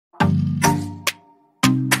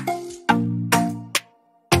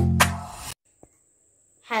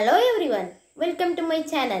Hello everyone, welcome to my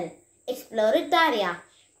channel Explore with Arya.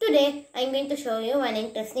 Today I am going to show you an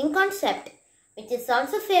interesting concept which is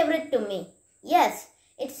also favorite to me. Yes,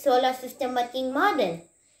 it's solar system working model.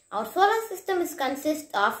 Our solar system consists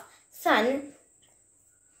of sun,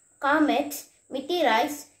 comets,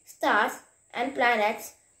 meteoroids, stars and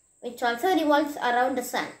planets which also revolves around the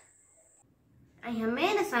sun. I have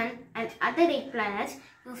made the sun and other 8 planets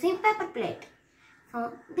using paper plate.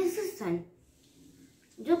 So this is sun.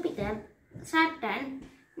 Jupiter, Saturn,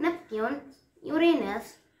 Neptune,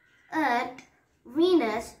 Uranus, Earth,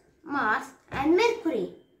 Venus, Mars and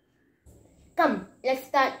Mercury. Come, let's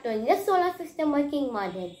start doing the solar system working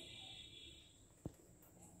model.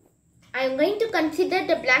 I am going to consider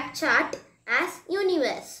the black chart as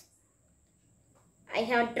universe. I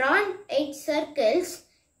have drawn 8 circles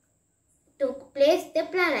to place the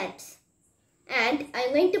planets and I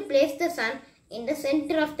am going to place the sun in the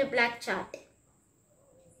center of the black chart.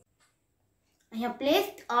 I have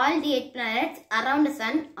placed all the 8 planets around the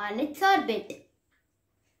sun on its orbit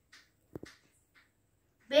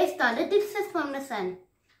based on the distance from the sun.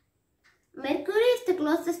 Mercury is the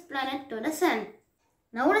closest planet to the sun.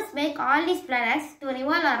 Now let's make all these planets to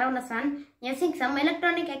revolve around the sun using some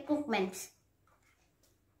electronic equipments.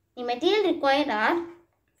 The material required are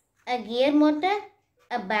a gear motor,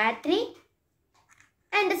 a battery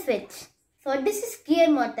and a switch. So this is gear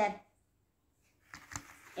motor.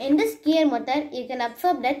 In this gear motor, you can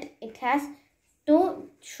observe that it has 2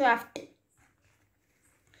 shafts.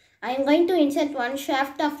 I am going to insert one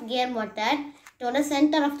shaft of gear motor to the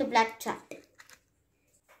center of the black chart.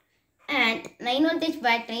 And 9 voltage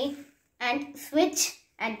battery and switch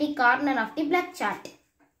at the corner of the black chart.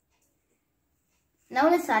 Now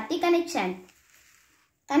let's start the connection.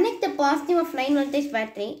 Connect the positive of 9 voltage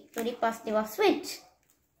battery to the positive of switch.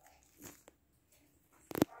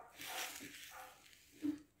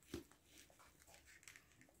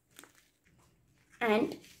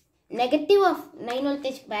 And negative of 9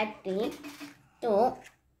 voltage battery to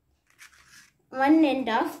one end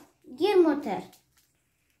of gear motor.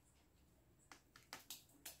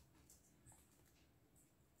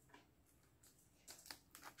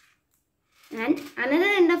 And another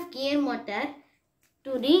end of gear motor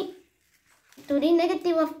to the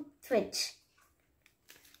negative of switch.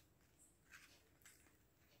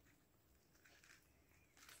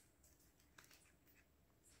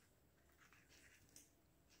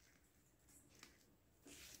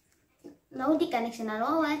 Now the connection are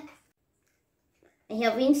over. I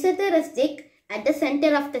have inserted a stick at the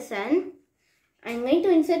center of the sun. I am going to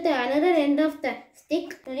insert the another end of the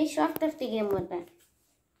stick to the shaft of the gear motor.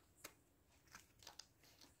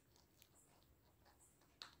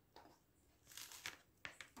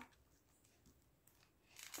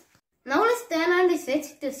 Now let's turn on the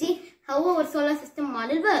switch to see how our solar system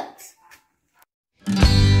model works.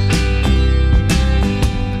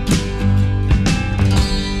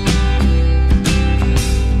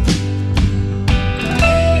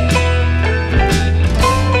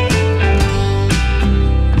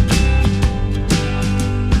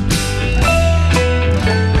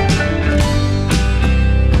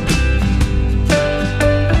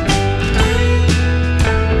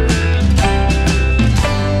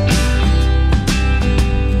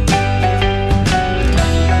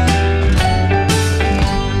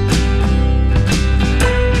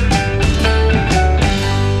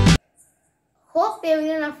 Hope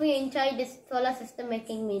everyone of you enjoyed this solar system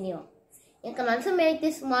making video. You can also make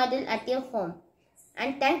this model at your home.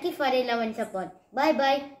 And thank you for your love and support. Bye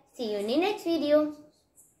bye. See you in the next video.